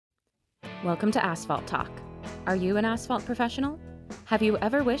Welcome to Asphalt Talk. Are you an asphalt professional? Have you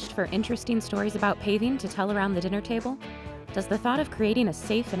ever wished for interesting stories about paving to tell around the dinner table? Does the thought of creating a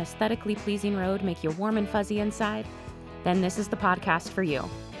safe and aesthetically pleasing road make you warm and fuzzy inside? Then this is the podcast for you.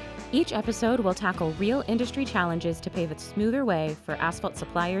 Each episode will tackle real industry challenges to pave a smoother way for asphalt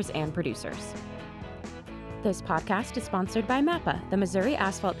suppliers and producers. This podcast is sponsored by MAPA, the Missouri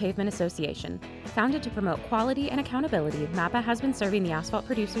Asphalt Pavement Association. Founded to promote quality and accountability, MAPA has been serving the asphalt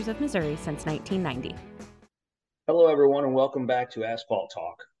producers of Missouri since 1990. Hello, everyone, and welcome back to Asphalt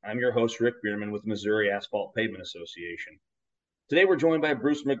Talk. I'm your host, Rick Biermann with the Missouri Asphalt Pavement Association. Today, we're joined by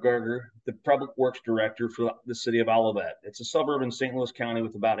Bruce McGregor, the Public Works Director for the City of Olivette. It's a suburb in St. Louis County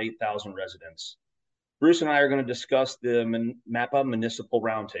with about 8,000 residents. Bruce and I are going to discuss the MAPA Municipal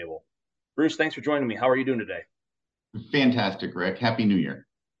Roundtable. Bruce, thanks for joining me. How are you doing today? Fantastic, Rick. Happy New Year.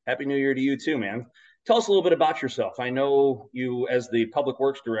 Happy New Year to you too, man. Tell us a little bit about yourself. I know you, as the Public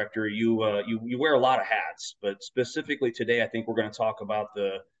Works Director, you wear a lot of hats, but specifically today, I think we're going to talk about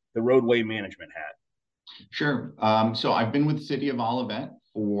the roadway management hat. Sure. So I've been with the City of Olivette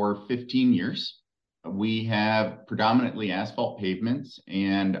for 15 years. We have predominantly asphalt pavements,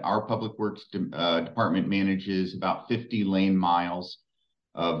 and our Public Works department manages about 50 lane miles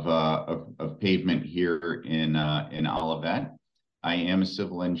of pavement here in Olivette. I am a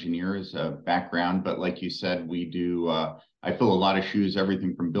civil engineer as a background, but like you said, we do, I fill a lot of shoes,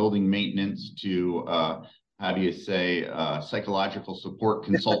 everything from building maintenance to, psychological support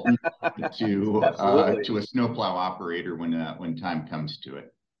consultant to a snowplow operator when time comes to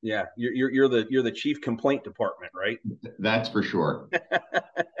it. Yeah, you're the chief complaint department, right? That's for sure.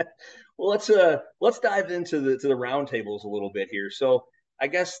 Well, let's dive into the roundtables a little bit here. So I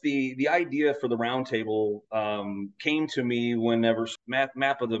guess the idea for the roundtable came to me whenever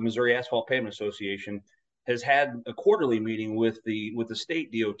MAPA, the Missouri Asphalt Pavement Association, has had a quarterly meeting with the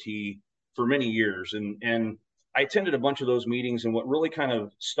state DOT for many years, and I attended a bunch of those meetings. And what really kind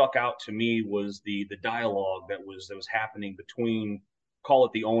of stuck out to me was the dialogue that was happening between, call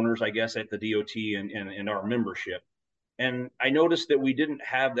it the owners, I guess, at the DOT and our membership. And I noticed that we didn't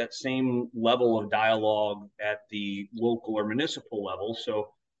have that same level of dialogue at the local or municipal level. So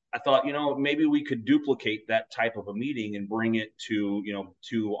I thought, maybe we could duplicate that type of a meeting and bring it to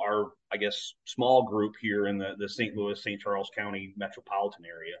our, I guess, small group here in the St. Louis, St. Charles County metropolitan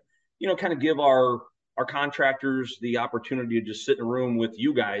area. Kind of give our contractors the opportunity to just sit in a room with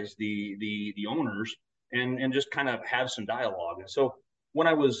you guys, the owners, and just kind of have some dialogue. And so when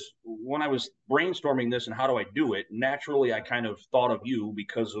I was brainstorming this and how do I do it, naturally I kind of thought of you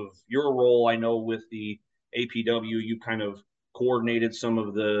because of your role. I know with the APW, you kind of coordinated some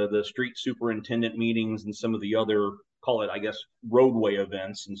of the street superintendent meetings and some of the other, call it, I guess, roadway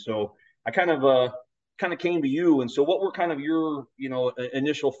events. And so I kind of came to you. And so what were kind of your,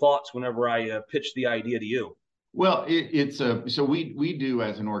 initial thoughts whenever I pitched the idea to you? Well, so we do,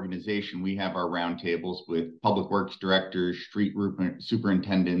 as an organization, we have our roundtables with public works directors, street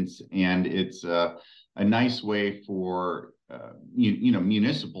superintendents, and it's a nice way for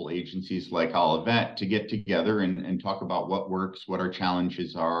municipal agencies like Olivette to get together and talk about what works, what our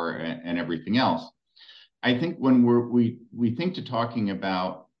challenges are, and everything else. I think when we think to talking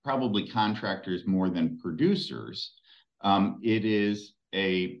about probably contractors more than producers, it is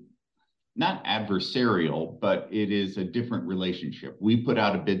not adversarial, but it is a different relationship. We put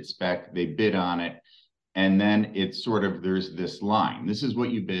out a bid spec, they bid on it, and then it's sort of, there's this line. This is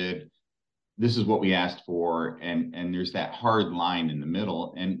what you bid, this is what we asked for, and there's that hard line in the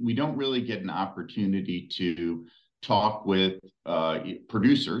middle. And we don't really get an opportunity to talk with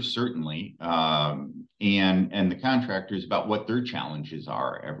producers, certainly, and the contractors about what their challenges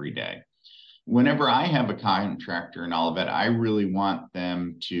are every day. Whenever I have a contractor in Olivette, I really want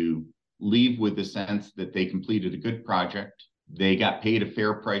them to leave with the sense that they completed a good project, they got paid a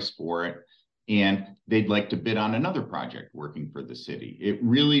fair price for it, and they'd like to bid on another project working for the city. It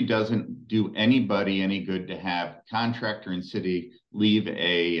really doesn't do anybody any good to have contractor and city leave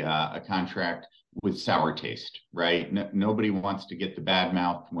a contract with sour taste, right? Nobody wants to get the bad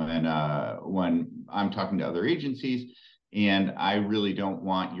mouth when I'm talking to other agencies, and I really don't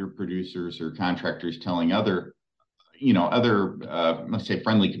want your producers or contractors telling other let's say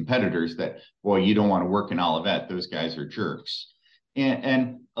friendly competitors that, boy, you don't want to work in Olivette, those guys are jerks.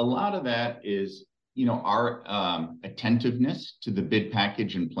 And a lot of that is, our attentiveness to the bid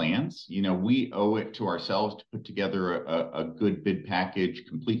package and plans. We owe it to ourselves to put together a good bid package,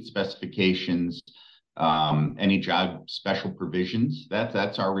 complete specifications, any job special provisions.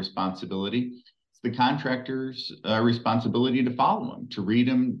 That's our responsibility. It's the contractor's responsibility to follow them, to read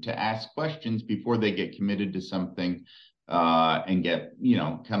them, to ask questions before they get committed to something and get,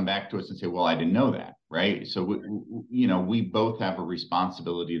 come back to us and say, well, I didn't know that, right? So, we both have a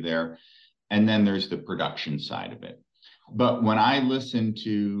responsibility there. And then there's the production side of it. But when I listen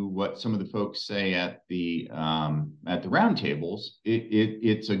to what some of the folks say at the roundtables,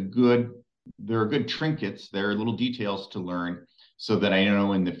 there are good trinkets, there are little details to learn so that I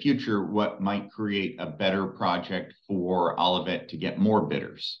know in the future what might create a better project for Olivette to get more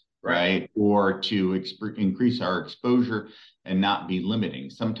bidders, right? Or to increase our exposure and not be limiting.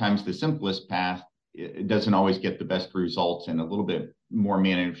 Sometimes the simplest path, it doesn't always get the best results, and a little bit more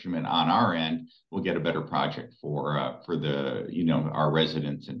management on our end will get a better project for our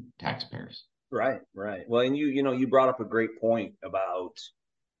residents and taxpayers. Right. Well, and you brought up a great point about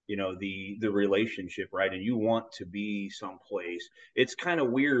the relationship, right? And you want to be someplace. It's kind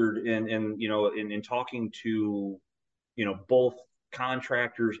of weird, and in talking to both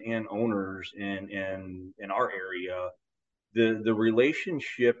contractors and owners in our area, the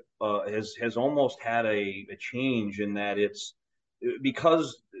relationship has almost had a change in that it's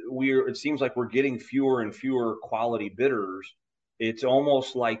because it seems like we're getting fewer and fewer quality bidders. It's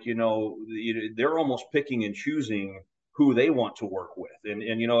almost like they're almost picking and choosing who they want to work with,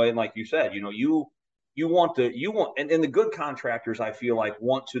 and like you said, you want and the good contractors, I feel like,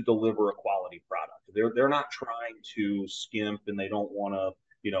 want to deliver a quality product. They're not trying to skimp, and they don't want to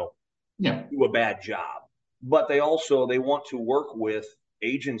do a bad job, but they want to work with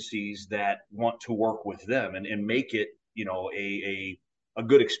agencies that want to work with them and make it a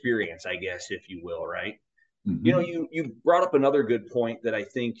good experience, I guess, if you will, right? Mm-hmm. You brought up another good point that I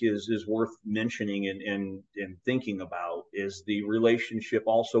think is worth mentioning and thinking about, is the relationship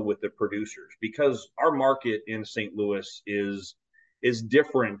also with the producers, because our market in St. Louis is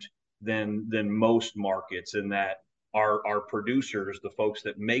different than most markets, in that our producers, the folks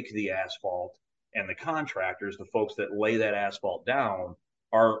that make the asphalt, and the contractors, the folks that lay that asphalt down,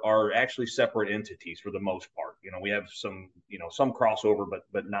 are actually separate entities for the most part. We have some crossover,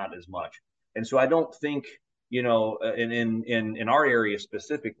 but not as much. And so I don't think, in our area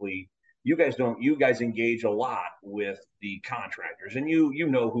specifically, you guys engage a lot with the contractors, and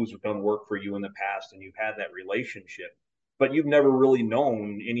who's done work for you in the past, and you've had that relationship, but you've never really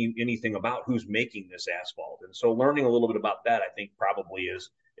known anything about who's making this asphalt. And so learning a little bit about that, I think, probably is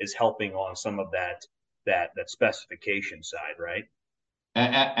helping on some of that specification side, right?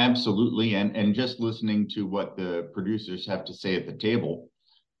 Absolutely. And just listening to what the producers have to say at the table,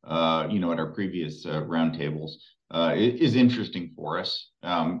 at our previous roundtables, is interesting for us.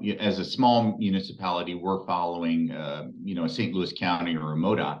 As a small municipality, we're following, a St. Louis County or a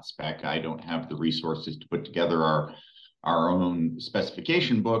MoDOT spec. I don't have the resources to put together our own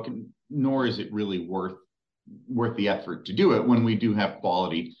specification book, nor is it really worth the effort to do it when we do have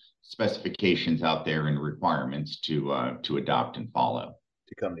quality specifications out there and requirements to adopt and follow,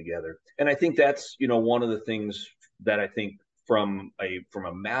 to come together. And I think that's one of the things that I think from a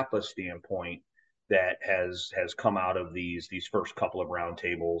MAPA standpoint that has come out of these first couple of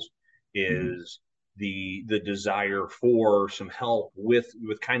roundtables is the desire for some help with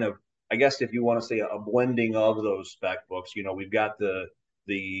kind of, I guess, if you want to say, a blending of those spec books. We've got the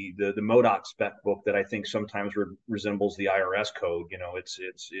MoDOT spec book that I think sometimes resembles the IRS code.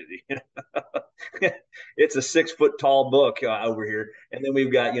 It's a 6 foot tall book over here, and then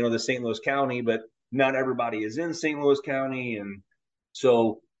we've got the St. Louis County, but not everybody is in St. Louis County, and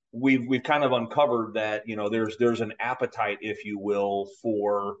so we've kind of uncovered that there's an appetite, if you will,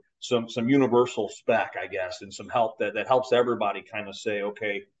 for some universal spec, I guess, and some help that helps everybody kind of say,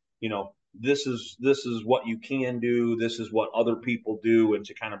 okay, this is what you can do, this is what other people do, and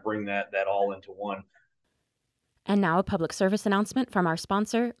to kind of bring that all into one. And now a public service announcement from our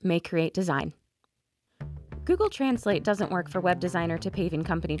sponsor, May Create Design. Google Translate doesn't work for web designer to paving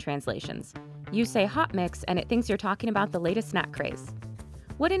company translations. You say hot mix and it thinks you're talking about the latest snack craze.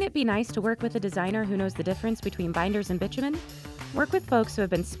 Wouldn't it be nice to work with a designer who knows the difference between binders and bitumen? Work with folks who have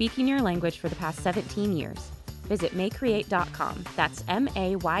been speaking your language for the past 17 years. Visit maycreate.com. That's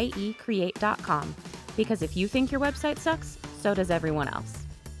MAYE create.com. Because if you think your website sucks, so does everyone else.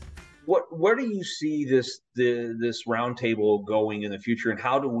 Where do you see this roundtable going in the future, and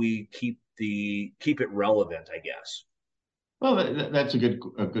how do we keep it relevant, I guess? Well, that's a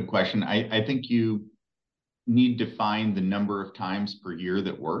good question. I think you need to find the number of times per year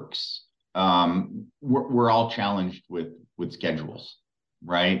that works. We're all challenged with schedules,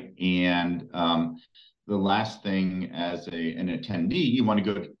 right? And the last thing as an attendee you want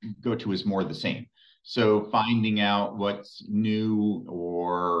to go to is more of the same. So finding out what's new,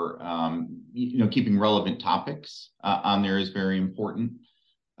 or keeping relevant topics on there is very important.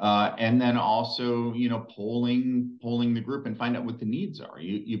 And then also, polling the group and find out what the needs are.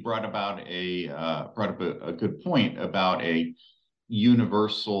 You brought up a good point about a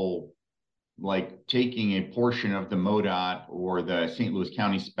universal, like taking a portion of the MoDOT or the St. Louis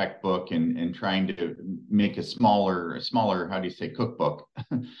County spec book and trying to make a smaller, how do you say, cookbook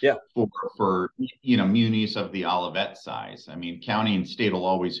Yeah. for munis of the Olivette size. I mean, county and state will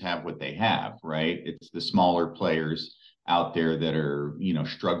always have what they have, right? It's the smaller players out there that are,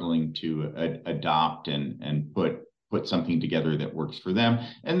 struggling to adopt and put something together that works for them.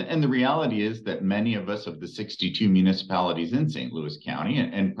 And the reality is that many of us of the 62 municipalities in St. Louis County,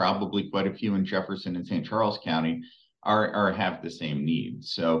 and probably quite a few in Jefferson and St. Charles County, are have the same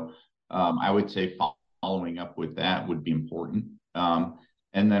needs. So I would say following up with that would be important.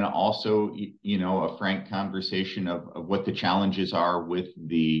 And then also, a frank conversation of what the challenges are with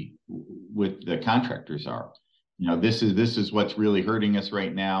the contractors are. This is what's really hurting us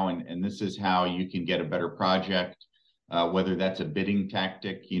right now, and this is how you can get a better project. Whether that's a bidding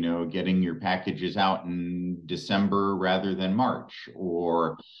tactic, getting your packages out in December rather than March,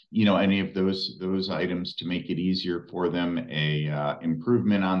 or any of those items to make it easier for them,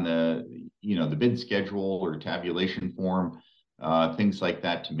 improvement on the bid schedule or tabulation form, things like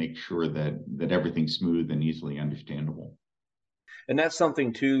that, to make sure that everything's smooth and easily understandable. And that's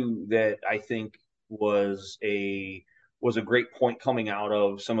something too that I think was a great point coming out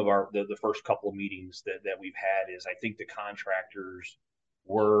of some of the first couple of meetings that we've had. Is I think the contractors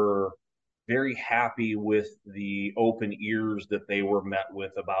were very happy with the open ears that they were met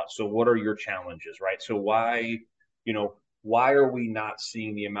with about, so what are your challenges, right? So why are we not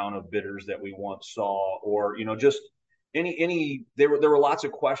seeing the amount of bidders that we once saw, or just there were lots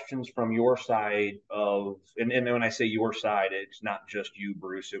of questions from your side of, and when I say your side, it's not just you,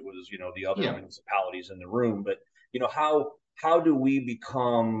 Bruce, it was the other municipalities in the room, but how do we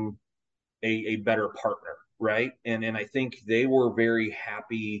become a better partner, right? And I think they were very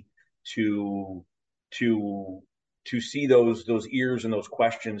happy to see those ears and those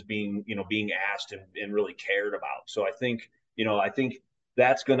questions being asked and really cared about. So I think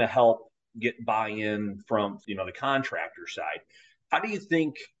that's going to help get buy-in from the contractor side. How do you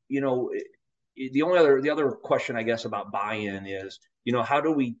think, the other question I guess about buy-in is, how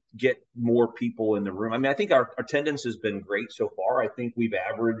do we get more people in the room? I mean, I think our attendance has been great so far. I think we've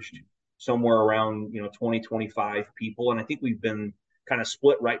averaged somewhere around 20, 25 people, and I think we've been kind of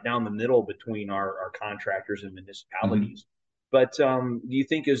split right down the middle between our contractors and municipalities. But do you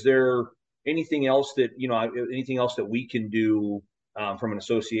think, is there anything else that we can do from an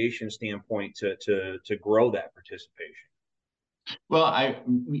association standpoint to grow that participation? Well, I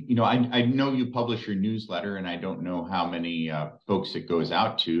know you publish your newsletter, and I don't know how many folks it goes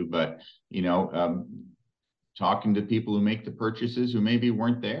out to, but talking to people who make the purchases who maybe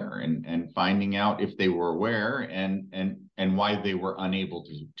weren't there, and finding out if they were aware and why they were unable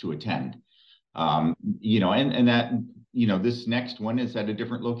to attend. And that this next one is at a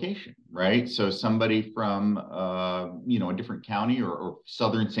different location, right? So somebody from a different county or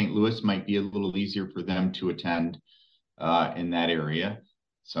southern St. Louis might be a little easier for them to attend in that area.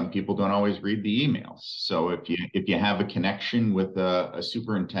 Some people don't always read the emails. So if you have a connection with a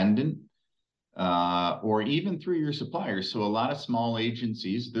superintendent, or even through your suppliers. So a lot of small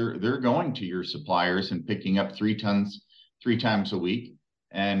agencies, they're going to your suppliers and picking up 3 tons 3 times a week.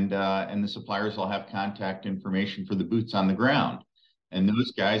 And the suppliers will have contact information for the boots on the ground. And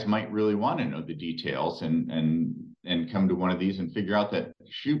those guys might really want to know the details and come to one of these and figure out that,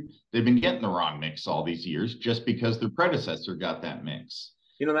 shoot, they've been getting the wrong mix all these years just because their predecessor got that mix.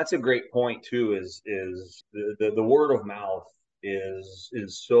 That's a great point too, is the word of mouth is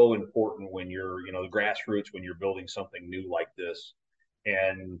so important when you're, the grassroots, when you're building something new like this.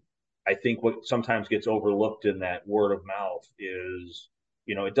 And I think what sometimes gets overlooked in that word of mouth is,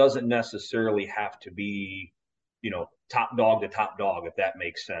 it doesn't necessarily have to be, top dog to top dog, if that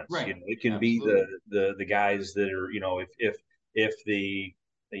makes sense. Right. It can Absolutely. be the guys that are, if the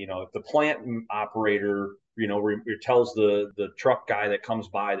plant operator, tells the truck guy that comes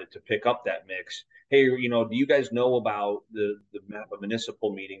by to pick up that mix, hey, do you guys know about the MAPA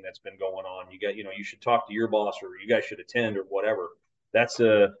municipal meeting that's been going on? You should talk to your boss, or you guys should attend, or whatever. That's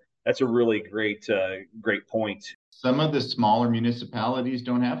a really great point. Some of the smaller municipalities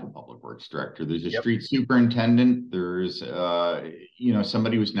don't have a public works director. There's a street superintendent. There's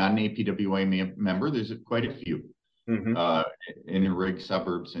somebody who's not an APWA member. There's quite a few in the rig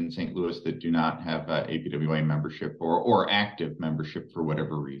suburbs in St. Louis that do not have APWA membership or active membership for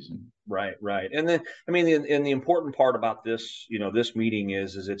whatever reason. Right. And then, I mean, and the important part about this, this meeting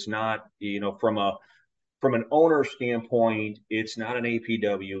is it's not, from from an owner standpoint, it's not an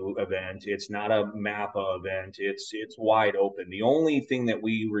APW event. It's not a MAPA event. It's wide open. The only thing that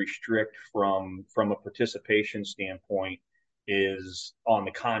we restrict from a participation standpoint is on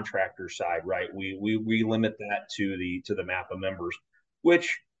the contractor side, right? We limit that to the MAPA members,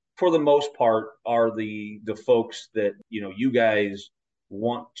 which for the most part are the folks that you guys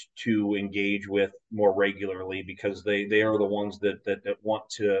want to engage with more regularly, because they are the ones that want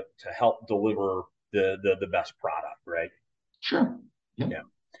to help deliver the best product, right? Sure. Yep. Yeah.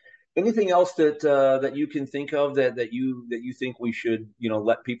 Anything else that you can think of that you think we should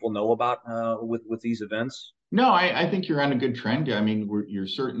let people know about with these events? No, I think you're on a good trend. I mean, you're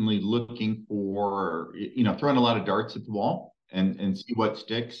certainly looking for, throwing a lot of darts at the wall and see what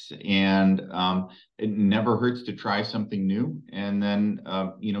sticks. And it never hurts to try something new, and then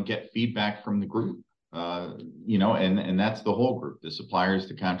get feedback from the group. And that's the whole group: the suppliers,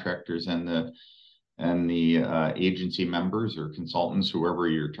 the contractors, and the agency members or consultants, whoever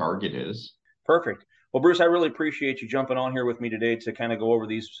your target is. Perfect. Well, Bruce, I really appreciate you jumping on here with me today to kind of go over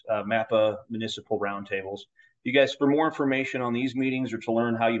these MAPA Municipal Roundtables. You guys, for more information on these meetings or to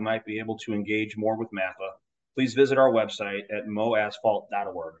learn how you might be able to engage more with MAPA, please visit our website at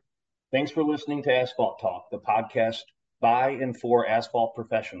moasphalt.org. Thanks for listening to Asphalt Talk, the podcast by and for asphalt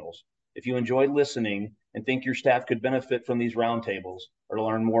professionals. If you enjoyed listening and think your staff could benefit from these roundtables, or to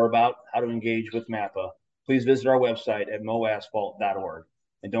learn more about how to engage with MAPA, please visit our website at moasphalt.org.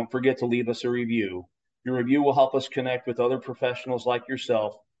 And don't forget to leave us a review. Your review will help us connect with other professionals like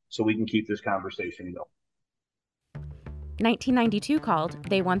yourself so we can keep this conversation going. 1992 called,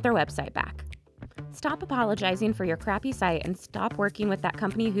 they want their website back. Stop apologizing for your crappy site and stop working with that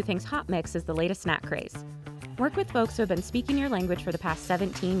company who thinks hot mix is the latest snack craze. Work with folks who have been speaking your language for the past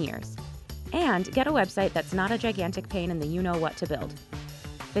 17 years. And get a website that's not a gigantic pain in the you-know-what to build.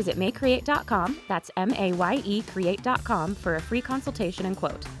 Visit mayecreate.com, that's M-A-Y-E create.com, for a free consultation and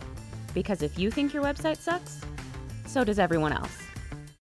quote. Because if you think your website sucks, so does everyone else.